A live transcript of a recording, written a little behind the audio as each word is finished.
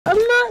I'm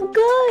not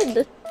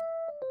good.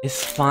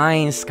 It's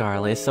fine,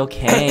 Scarlet. It's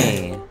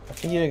okay. I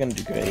think you're gonna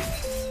do great.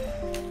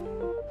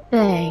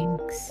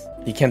 Thanks.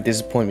 You can't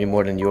disappoint me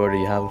more than you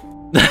already have.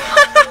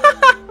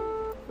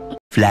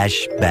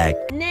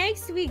 Flashback.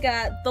 Next, we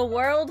got the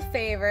world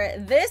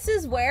favorite. This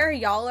is where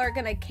y'all are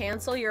gonna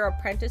cancel your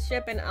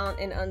apprenticeship and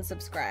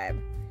unsubscribe.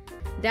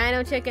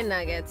 Dino chicken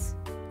nuggets.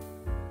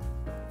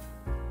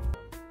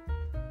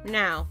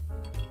 Now,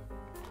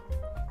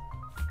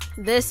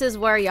 this is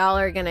where y'all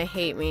are gonna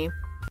hate me.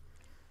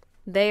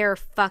 They are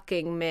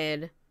fucking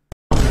mid.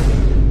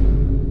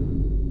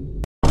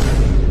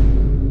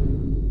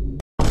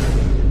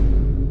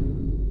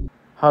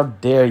 How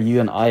dare you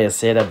and Aya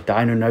say that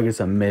dino nuggets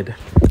are mid?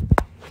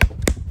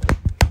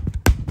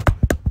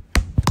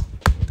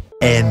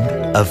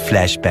 End of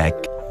flashback.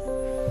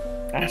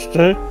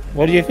 Aster,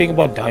 what do you think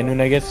about dino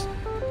nuggets?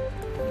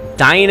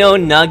 Dino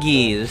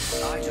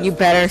nuggies. You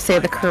better say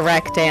the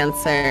correct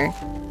answer.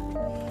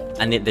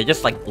 And they're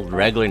just like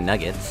regular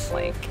nuggets,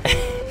 like.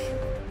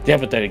 Yeah,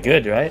 but they're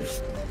good, right?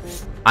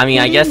 I mean,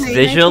 I guess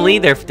visually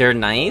they're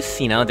nice.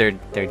 You know, they're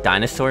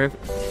dinosaur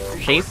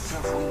shaped.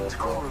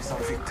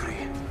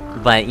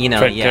 But you know,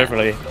 Tread yeah.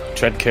 carefully.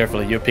 Tread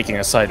carefully. You're picking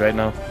a side right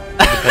now.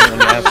 Depending on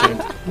your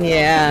attitude.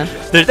 Yeah.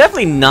 They're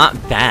definitely not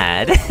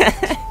bad.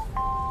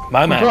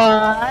 My man.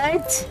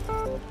 But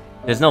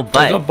There's no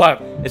but. No but.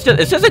 It's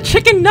just a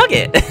chicken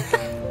nugget.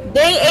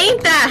 they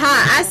ain't that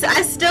hot.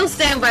 I still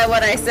stand by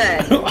what I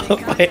said.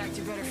 Wait.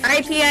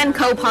 IPN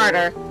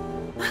co-parter.